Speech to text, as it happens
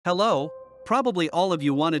Hello, probably all of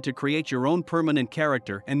you wanted to create your own permanent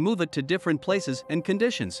character and move it to different places and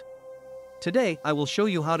conditions. Today I will show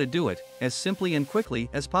you how to do it as simply and quickly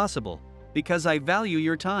as possible, because I value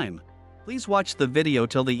your time. Please watch the video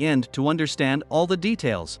till the end to understand all the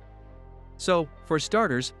details. So, for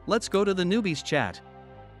starters, let's go to the newbies chat.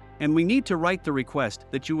 And we need to write the request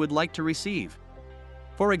that you would like to receive.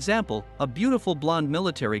 For example, a beautiful blonde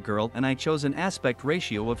military girl, and I chose an aspect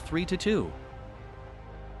ratio of 3:2.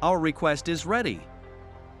 Our request is ready.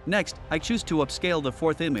 Next, I choose to upscale the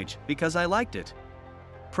fourth image because I liked it.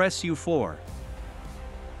 Press U4.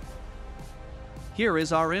 Here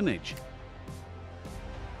is our image.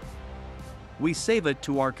 We save it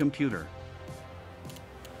to our computer.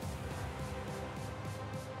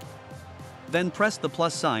 Then press the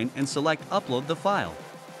plus sign and select Upload the file.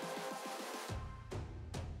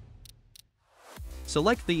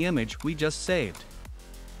 Select the image we just saved.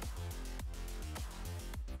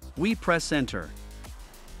 We press Enter.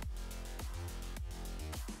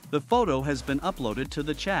 The photo has been uploaded to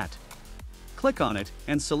the chat. Click on it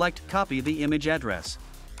and select Copy the image address.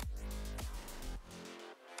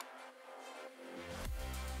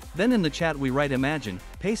 Then in the chat we write Imagine,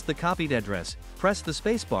 paste the copied address, press the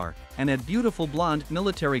spacebar, and add beautiful blonde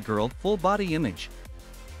military girl full body image.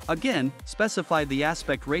 Again, specify the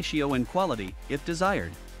aspect ratio and quality if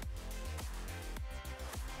desired.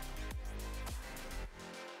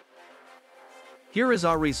 Here is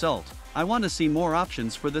our result. I want to see more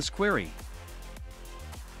options for this query.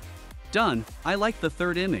 Done. I like the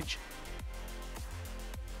third image.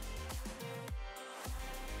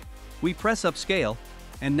 We press upscale,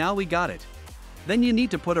 and now we got it. Then you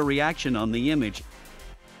need to put a reaction on the image.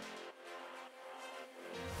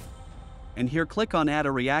 And here click on Add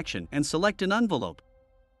a reaction and select an envelope.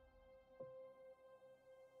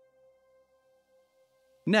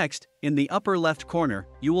 Next, in the upper left corner,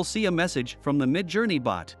 you will see a message from the Midjourney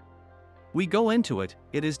bot. We go into it.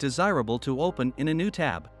 It is desirable to open in a new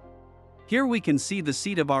tab. Here we can see the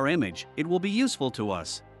seed of our image. It will be useful to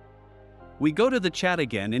us. We go to the chat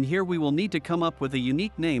again, and here we will need to come up with a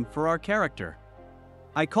unique name for our character.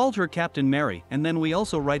 I called her Captain Mary, and then we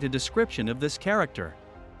also write a description of this character.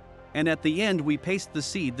 And at the end we paste the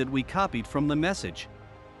seed that we copied from the message.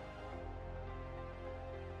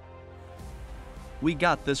 We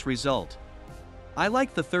got this result. I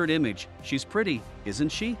like the third image. She's pretty, isn't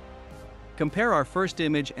she? Compare our first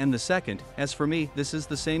image and the second. As for me, this is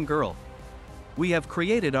the same girl. We have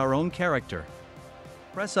created our own character.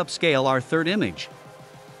 Press upscale our third image.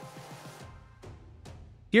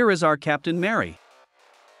 Here is our Captain Mary.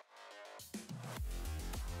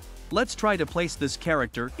 Let's try to place this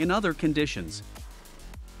character in other conditions.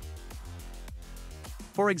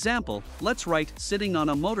 For example, let's write sitting on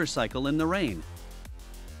a motorcycle in the rain.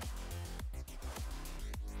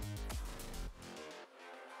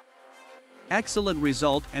 Excellent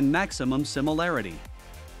result and maximum similarity.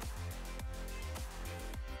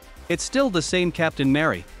 It's still the same Captain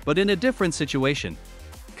Mary, but in a different situation.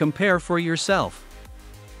 Compare for yourself.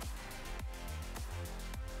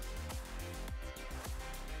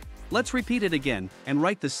 Let's repeat it again and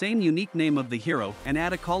write the same unique name of the hero and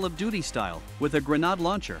add a Call of Duty style with a grenade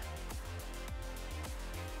launcher.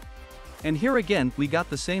 And here again we got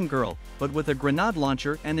the same girl, but with a grenade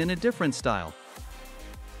launcher and in a different style.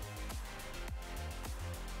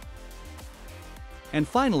 And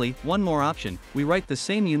finally, one more option, we write the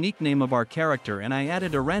same unique name of our character, and I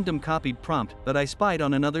added a random copied prompt that I spied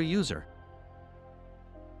on another user.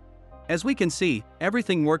 As we can see,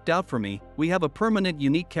 everything worked out for me. We have a permanent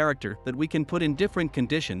unique character that we can put in different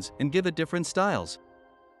conditions and give it different styles.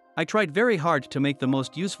 I tried very hard to make the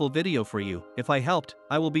most useful video for you. If I helped,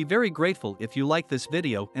 I will be very grateful if you like this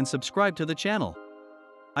video and subscribe to the channel.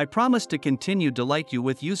 I promise to continue delight you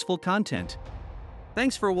with useful content.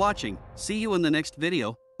 Thanks for watching. See you in the next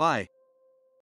video. Bye.